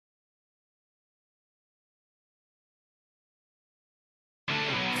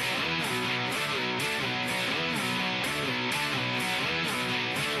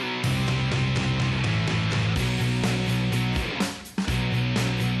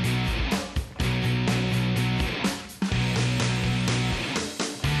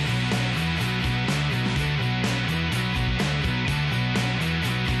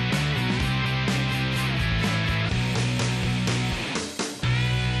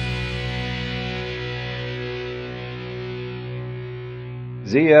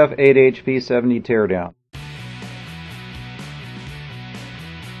ZF8HP70 teardown.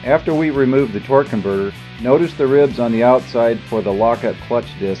 After we remove the torque converter, notice the ribs on the outside for the lockup clutch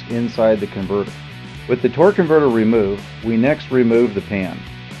disc inside the converter. With the torque converter removed, we next remove the pan.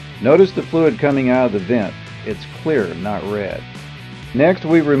 Notice the fluid coming out of the vent. It's clear, not red. Next,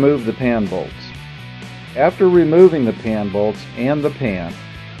 we remove the pan bolts. After removing the pan bolts and the pan,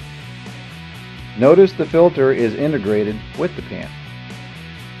 notice the filter is integrated with the pan.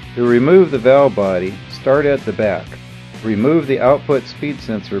 To remove the valve body, start at the back. Remove the output speed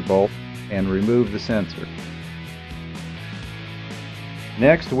sensor bolt and remove the sensor.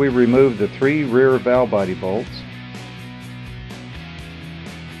 Next, we remove the 3 rear valve body bolts.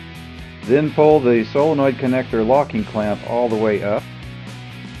 Then pull the solenoid connector locking clamp all the way up,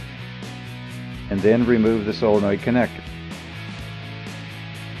 and then remove the solenoid connector.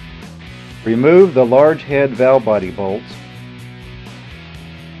 Remove the large head valve body bolts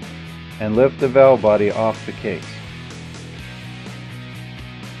and lift the valve body off the case.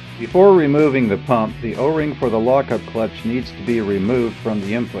 Before removing the pump, the O-ring for the lockup clutch needs to be removed from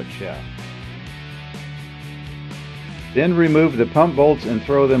the input shaft. Then remove the pump bolts and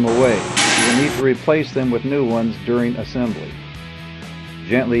throw them away. You will need to replace them with new ones during assembly.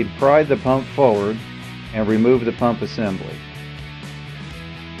 Gently pry the pump forward and remove the pump assembly.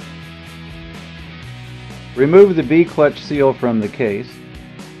 Remove the B clutch seal from the case.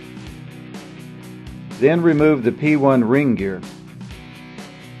 Then remove the P1 ring gear.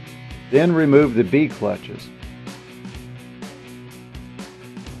 Then remove the B clutches.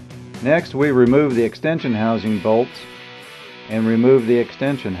 Next, we remove the extension housing bolts and remove the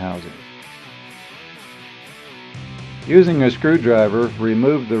extension housing. Using a screwdriver,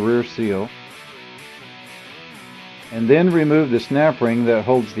 remove the rear seal and then remove the snap ring that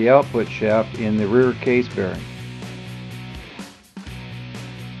holds the output shaft in the rear case bearing.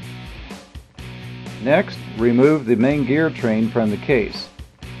 Next, remove the main gear train from the case.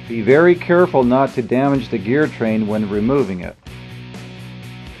 Be very careful not to damage the gear train when removing it.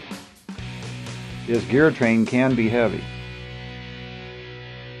 This gear train can be heavy.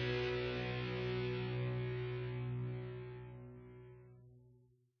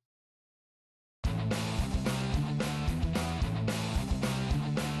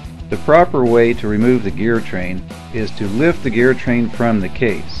 The proper way to remove the gear train is to lift the gear train from the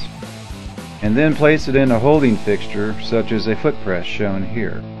case and then place it in a holding fixture such as a foot press shown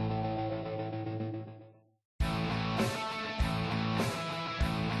here.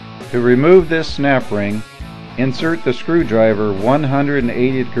 To remove this snap ring, insert the screwdriver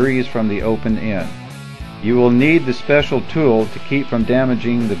 180 degrees from the open end. You will need the special tool to keep from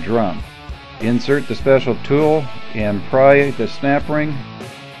damaging the drum. Insert the special tool and pry the snap ring,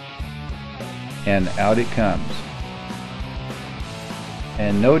 and out it comes.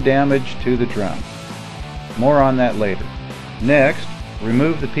 And no damage to the drum. More on that later. Next,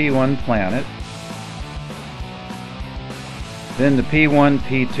 remove the P1 planet, then the P1,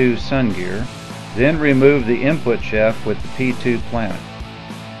 P2 sun gear, then remove the input shaft with the P2 planet.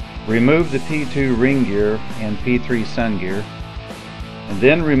 Remove the P2 ring gear and P3 sun gear, and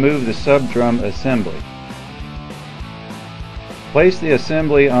then remove the sub-drum assembly. Place the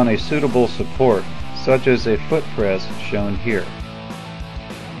assembly on a suitable support, such as a foot press shown here.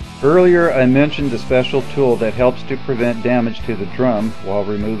 Earlier I mentioned a special tool that helps to prevent damage to the drum while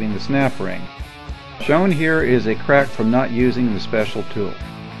removing the snap ring. Shown here is a crack from not using the special tool.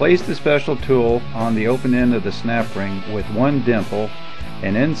 Place the special tool on the open end of the snap ring with one dimple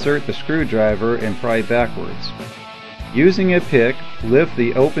and insert the screwdriver and pry backwards. Using a pick, lift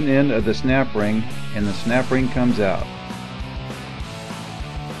the open end of the snap ring and the snap ring comes out.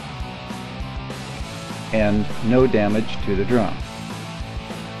 And no damage to the drum.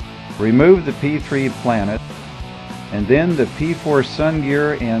 Remove the P3 planet and then the P4 sun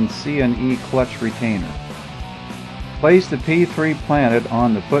gear and C and E clutch retainer. Place the P3 planet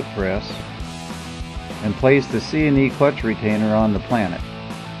on the foot press and place the C and E clutch retainer on the planet.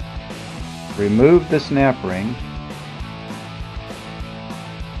 Remove the snap ring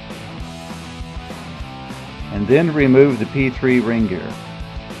and then remove the P3 ring gear.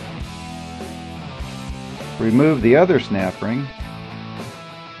 Remove the other snap ring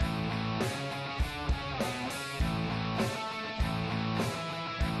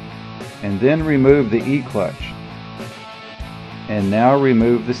and then remove the E clutch, and now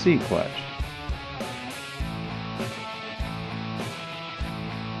remove the C clutch.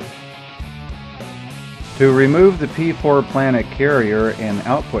 To remove the P4 planet carrier and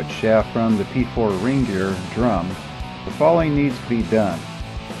output shaft from the P4 ring gear drum, the following needs to be done.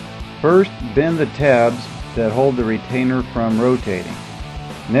 First, bend the tabs that hold the retainer from rotating.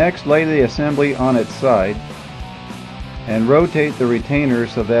 Next, lay the assembly on its side and rotate the retainer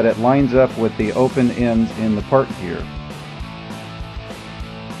so that it lines up with the open ends in the park gear,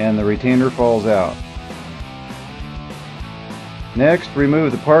 and the retainer falls out. Next,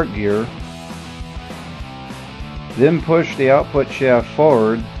 remove the park gear, then push the output shaft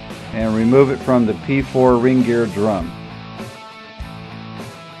forward and remove it from the P4 ring gear drum.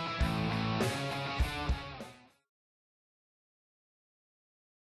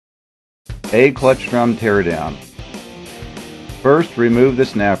 A clutch drum teardown. First, remove the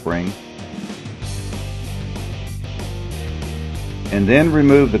snap ring, and then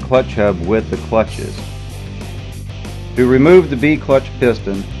remove the clutch hub with the clutches. To remove the B clutch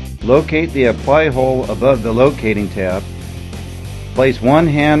piston, locate the apply hole above the locating tab. Place one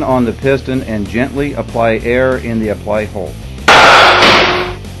hand on the piston and gently apply air in the apply hole.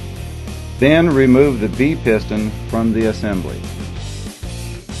 Then remove the B piston from the assembly.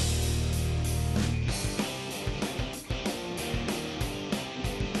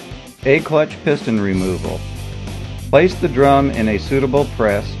 A clutch piston removal. Place the drum in a suitable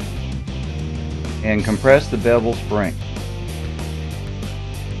press and compress the bevel spring.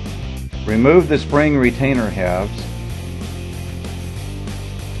 Remove the spring retainer halves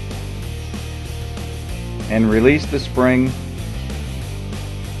and release the spring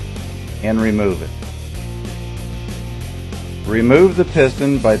and remove it. Remove the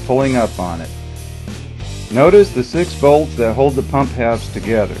piston by pulling up on it. Notice the 6 bolts that hold the pump halves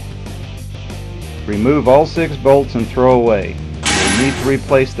together. Remove all 6 bolts and throw away. You'll need to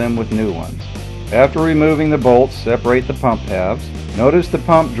replace them with new ones. After removing the bolts, separate the pump halves. Notice the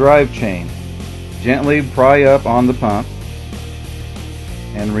pump drive chain. Gently pry up on the pump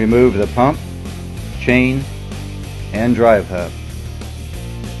and remove the pump, chain, and drive hub.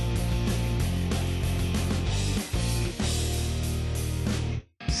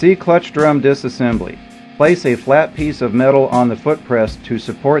 C clutch drum disassembly. Place a flat piece of metal on the foot press to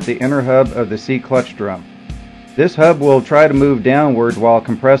support the inner hub of the C clutch drum. This hub will try to move downward while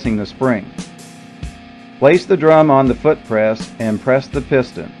compressing the spring. Place the drum on the foot press and press the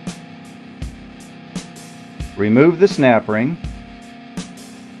piston. Remove the snap ring,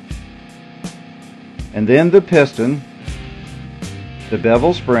 and then the piston, the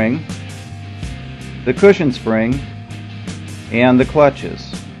bevel spring, the cushion spring, and the clutches.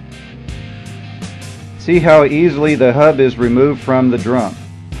 See how easily the hub is removed from the drum.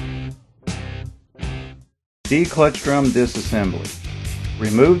 D clutch drum disassembly.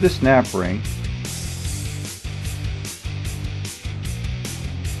 Remove the snap ring,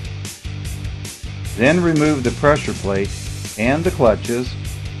 then remove the pressure plate and the clutches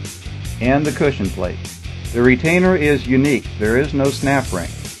and the cushion plate. The retainer is unique. There is no snap ring.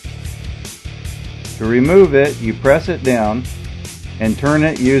 To remove it, you press it down and turn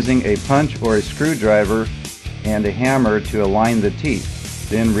it using a punch or a screwdriver and a hammer to align the teeth.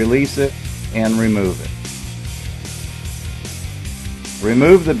 Then release it and remove it.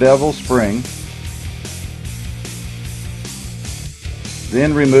 Remove the bevel spring,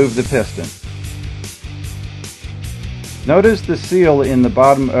 then remove the piston. Notice the seal in the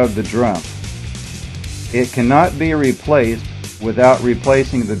bottom of the drum. It cannot be replaced without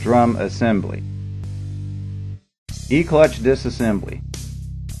replacing the drum assembly. E-clutch disassembly.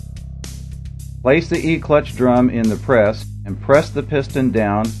 Place the E-clutch drum in the press and press the piston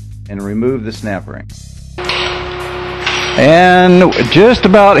down and remove the snap ring. And just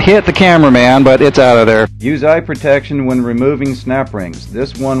about hit the cameraman, but it's out of there. Use eye protection when removing snap rings.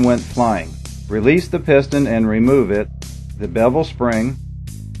 This one went flying. Release the piston and remove it, the bevel spring,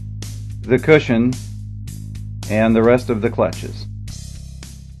 the cushion, and the rest of the clutches.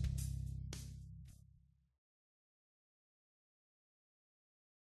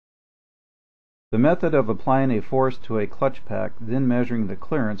 The method of applying a force to a clutch pack, then measuring the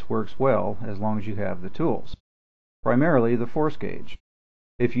clearance, works well as long as you have the tools, primarily the force gauge.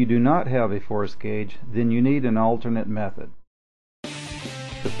 If you do not have a force gauge, then you need an alternate method.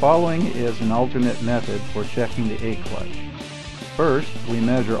 The following is an alternate method for checking the A-clutch. First, we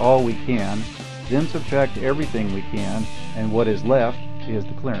measure all we can, then subtract everything we can, and what is left is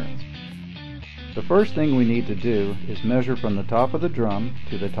the clearance. The first thing we need to do is measure from the top of the drum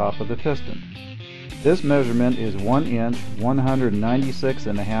to the top of the piston. This measurement is 1 inch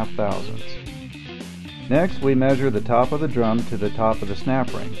 196.5 thousandths. Next, we measure the top of the drum to the top of the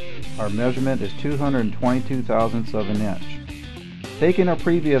snap ring. Our measurement is 222 thousandths of an inch. Taking our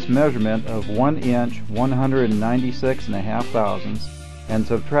previous measurement of 1 inch 196.5 thousandths and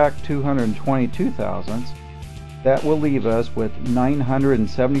subtract 222 thousandths, that will leave us with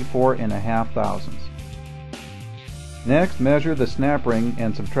 974.5 thousandths. Next, measure the snap ring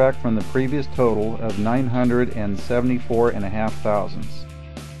and subtract from the previous total of 974.5 thousandths.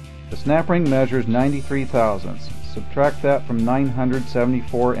 The snap ring measures 93 thousandths. Subtract that from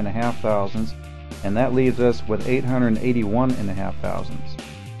 974.5 thousandths, and that leaves us with 881.5 thousandths.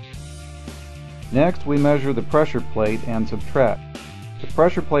 Next, we measure the pressure plate and subtract. The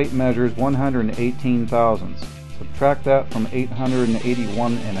pressure plate measures 118 thousandths. Subtract that from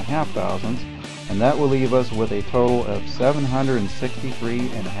 881.5 thousandths, and that will leave us with a total of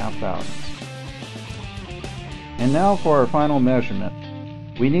 763.5 thousandths. And now for our final measurement.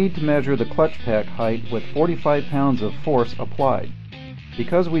 We need to measure the clutch pack height with 45 pounds of force applied.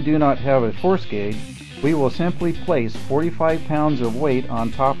 Because we do not have a force gauge, we will simply place 45 pounds of weight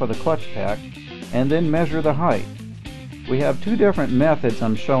on top of the clutch pack and then measure the height. We have two different methods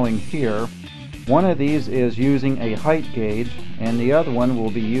I'm showing here. One of these is using a height gauge, and the other one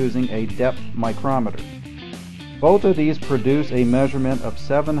will be using a depth micrometer. Both of these produce a measurement of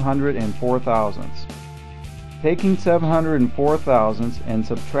 704 thousandths. Taking 704 thousandths and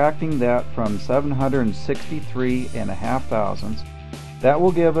subtracting that from 763.5 thousandths, that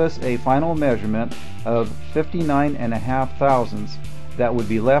will give us a final measurement of 59.5 thousandths that would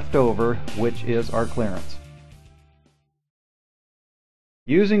be left over, which is our clearance.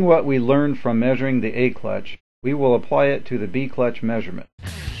 Using what we learned from measuring the A clutch, we will apply it to the B clutch measurement.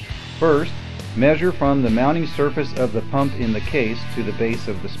 First, measure from the mounting surface of the pump in the case to the base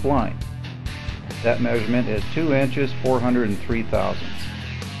of the spline. That measurement is 2 inches 403 thousandths.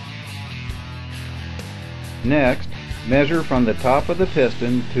 Next, measure from the top of the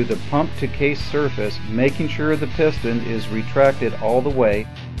piston to the pump to case surface, making sure the piston is retracted all the way,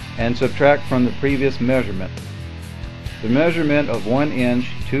 and subtract from the previous measurement. The measurement of 1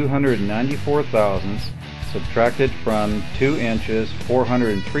 inch 294 thousandths subtracted from 2 inches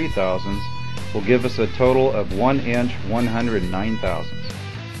 403 thousandths will give us a total of 1 inch 109 thousandths.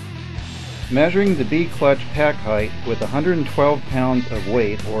 Measuring the B clutch pack height with 112 pounds of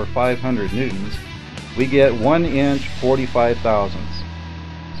weight, or 500 newtons, we get 1 inch 45 thousandths.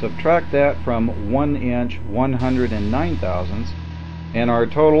 Subtract that from 1 inch 109 thousandths, and our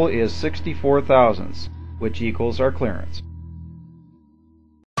total is 64 thousandths, which equals our clearance.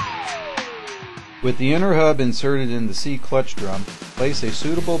 With the inner hub inserted in the C clutch drum, place a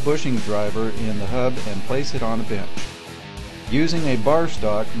suitable bushing driver in the hub and place it on a bench. Using a bar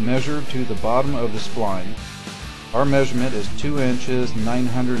stock, measure to the bottom of the spline. Our measurement is 2 inches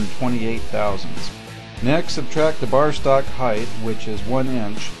 928 thousandths. Next, subtract the bar stock height, which is 1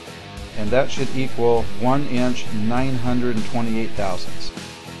 inch, and that should equal 1 inch 928 thousandths.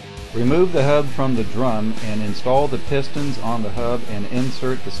 Remove the hub from the drum and install the pistons on the hub and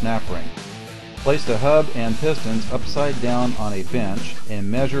insert the snap ring. Place the hub and pistons upside down on a bench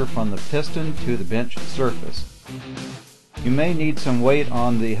and measure from the piston to the bench surface. You may need some weight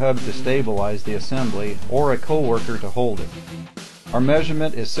on the hub to stabilize the assembly, or a co-worker to hold it. Our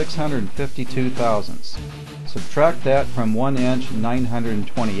measurement is 652 thousandths. Subtract that from 1 inch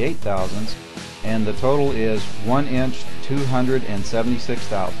 928 thousandths, and the total is 1 inch 276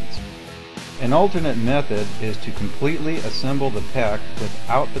 thousandths. An alternate method is to completely assemble the pack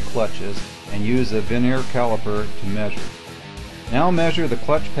without the clutches and use a vernier caliper to measure. Now measure the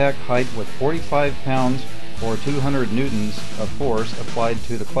clutch pack height with 45 pounds or 200 newtons of force applied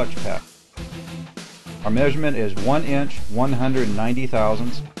to the clutch pack. Our measurement is 1 inch 190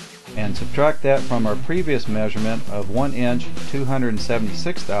 thousandths, and subtract that from our previous measurement of 1 inch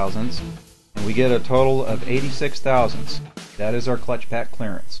 276 thousandths, and we get a total of 86 thousandths. That is our clutch pack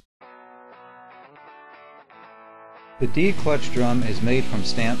clearance. The D clutch drum is made from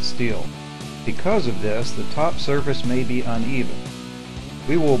stamped steel. Because of this, the top surface may be uneven.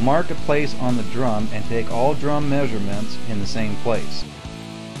 We will mark a place on the drum and take all drum measurements in the same place.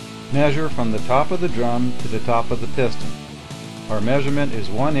 Measure from the top of the drum to the top of the piston. Our measurement is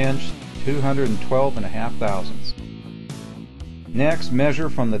 1 inch 212.5 thousandths. Next, measure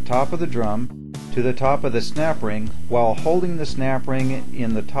from the top of the drum to the top of the snap ring while holding the snap ring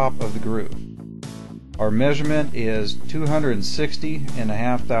in the top of the groove. Our measurement is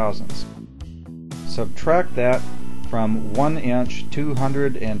 260.5 thousandths. Subtract that from 1 inch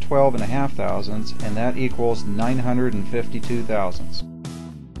 212.5 thousandths, and that equals 952 thousandths.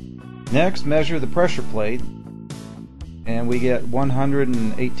 Next, measure the pressure plate, and we get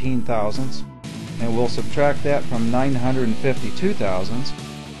 118 thousandths, and we'll subtract that from 952 thousandths,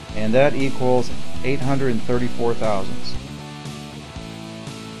 and that equals 834 thousandths.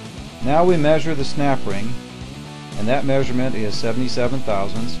 Now we measure the snap ring, and that measurement is 77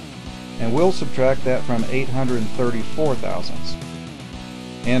 thousandths, and we'll subtract that from 834 thousandths.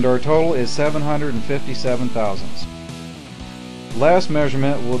 And our total is 757 thousandths. Last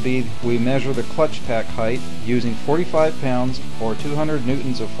measurement will be we measure the clutch pack height using 45 pounds or 200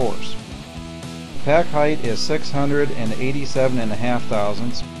 newtons of force. The pack height is 687.5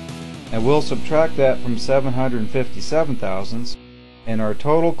 thousandths, and we'll subtract that from 757 thousandths, and our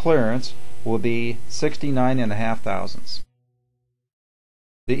total clearance will be 69.5 thousandths.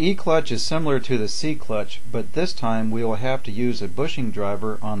 The E clutch is similar to the C clutch, but this time we will have to use a bushing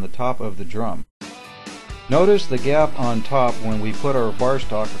driver on the top of the drum. Notice the gap on top when we put our bar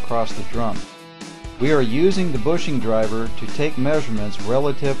stock across the drum. We are using the bushing driver to take measurements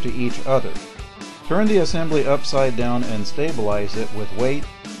relative to each other. Turn the assembly upside down and stabilize it with weight,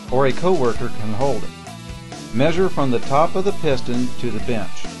 or a coworker can hold it. Measure from the top of the piston to the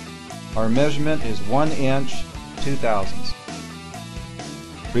bench. Our measurement is 1 inch 2 thousandths.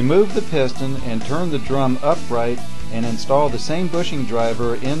 Remove the piston and turn the drum upright and install the same bushing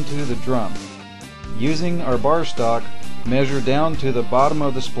driver into the drum. Using our bar stock, measure down to the bottom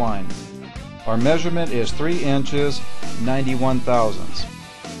of the spline. Our measurement is 3 inches 91 thousandths.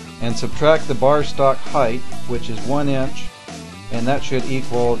 And subtract the bar stock height, which is 1 inch, and that should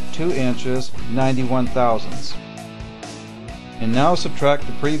equal 2 inches 91 thousandths. And now subtract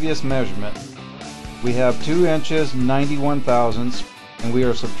the previous measurement. We have 2 inches 91 thousandths, and we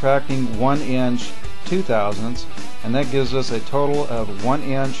are subtracting 1 inch 2 thousandths, and that gives us a total of 1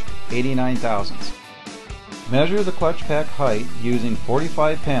 inch 89 thousandths. Measure the clutch pack height using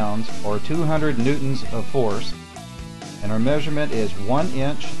 45 pounds or 200 newtons of force, and our measurement is 1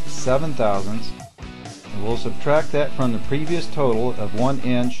 inch 7 thousandths, and we'll subtract that from the previous total of 1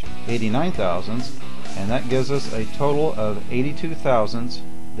 inch 89 thousandths, and that gives us a total of 82 thousandths.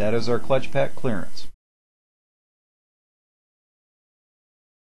 That is our clutch pack clearance.